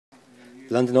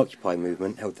The London Occupy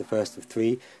movement held the first of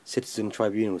 3 citizen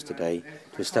tribunals today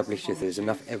to establish if there is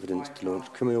enough evidence to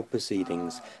launch criminal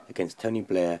proceedings against Tony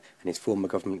Blair and his former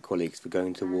government colleagues for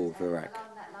going to war with Iraq.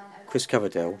 Chris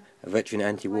Coverdale, a veteran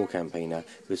anti-war campaigner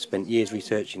who has spent years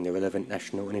researching the relevant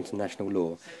national and international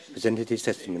law, presented his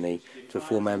testimony to a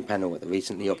 4-man panel at the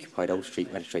recently occupied Old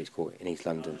Street Magistrates Court in East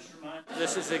London.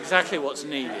 This is exactly what's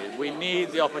needed. We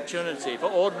need the opportunity for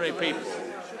ordinary people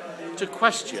to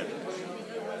question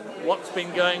what's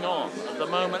been going on. At the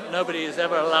moment, nobody is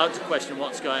ever allowed to question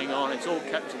what's going on. It's all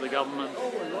kept to the government.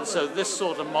 And so this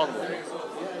sort of model,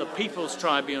 the People's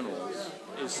Tribunals,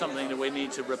 is something that we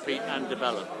need to repeat and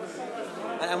develop.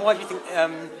 And why do you think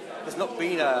there's not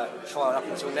been a trial up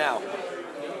until now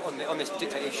on this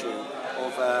particular issue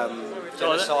of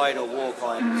genocide or war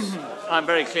crimes? I'm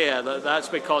very clear that that's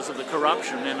because of the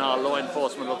corruption in our law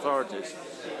enforcement authorities.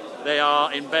 They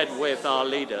are in bed with our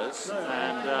leaders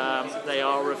and they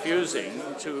are refusing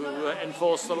to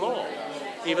enforce the law.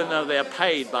 Even though they are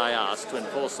paid by us to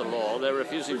enforce the law, they're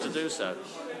refusing to do so.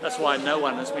 That's why no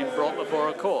one has been brought before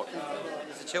a court.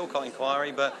 It's a Chilcot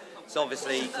inquiry, but it's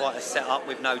obviously quite a set-up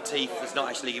with no teeth. It's not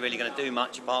actually really going to do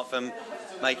much apart from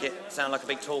make it sound like a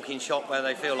big talking shop where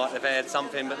they feel like they've aired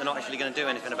something, but they're not actually going to do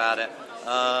anything about it.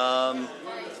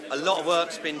 A lot of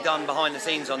work's been done behind the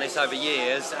scenes on this over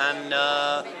years, and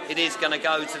it is going to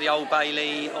go to the Old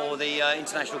Bailey or the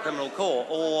International Criminal Court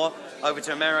or over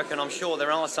to America, and I'm sure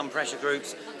there are some pressure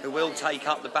groups who will take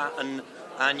up the baton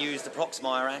and use the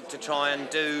Proxmire Act to try and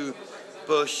do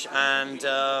Bush and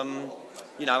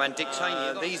and Dick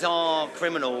Cheney. These are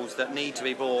criminals that need to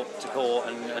be brought to court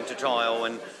and to trial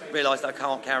and realise they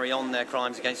can't carry on their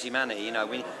crimes against humanity.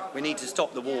 We need to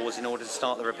stop the wars in order to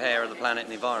start the repair of the planet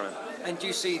and the environment. And do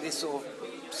you see this sort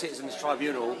of citizens'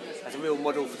 tribunal as a real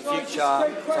model for the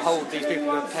future to hold these people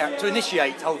to account, to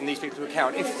initiate holding these people to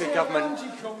account if the government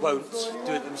won't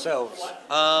do it themselves?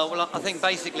 Well, I think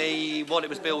basically what it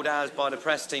was billed as by the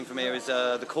press team from here is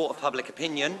the court of public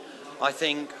opinion. I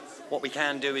think what we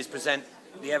can do is present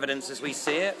the evidence as we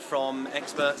see it from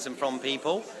experts and from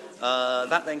people.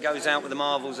 That then goes out with the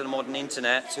marvels of the modern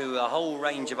internet to a whole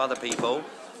range of other people,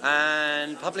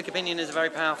 and public opinion is a very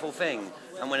powerful thing.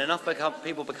 And when enough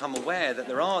people become aware that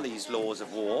there are these laws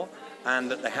of war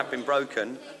and that they have been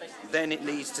broken, then it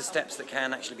leads to steps that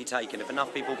can actually be taken. If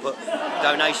enough people put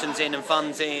donations in and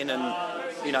funds in, and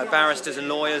barristers and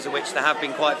lawyers, of which there have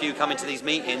been quite a few coming to these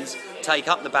meetings, take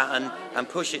up the baton and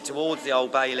push it towards the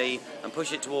Old Bailey and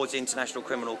push it towards the International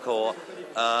Criminal Court,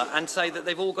 and say that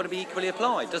they've all got to be equally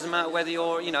applied. Doesn't matter whether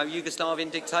you're,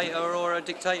 Yugoslavian dictator or a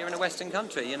dictator in a Western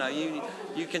country.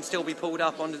 You can still be pulled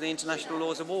up under the international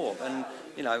laws of war, and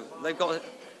they've got.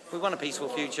 We want a peaceful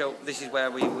future. This is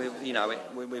where we've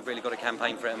really got to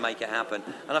campaign for it and make it happen.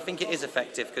 And I think it is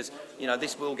effective because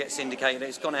this will get syndicated.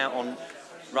 It's gone out on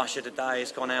Russia Today.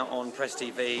 It's gone out on Press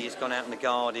TV. It's gone out on The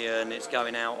Guardian. It's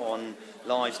going out on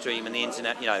live stream and the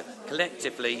internet.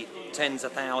 Collectively, tens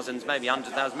of thousands, maybe hundreds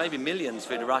of thousands, maybe millions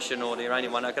through the Russian or the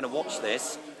Iranian one are going to watch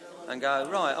this and go,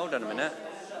 right, hold on a minute.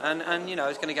 And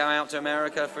it's going to go out to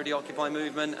America through the Occupy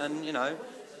movement, and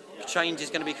change is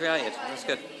going to be created. That's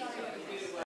good.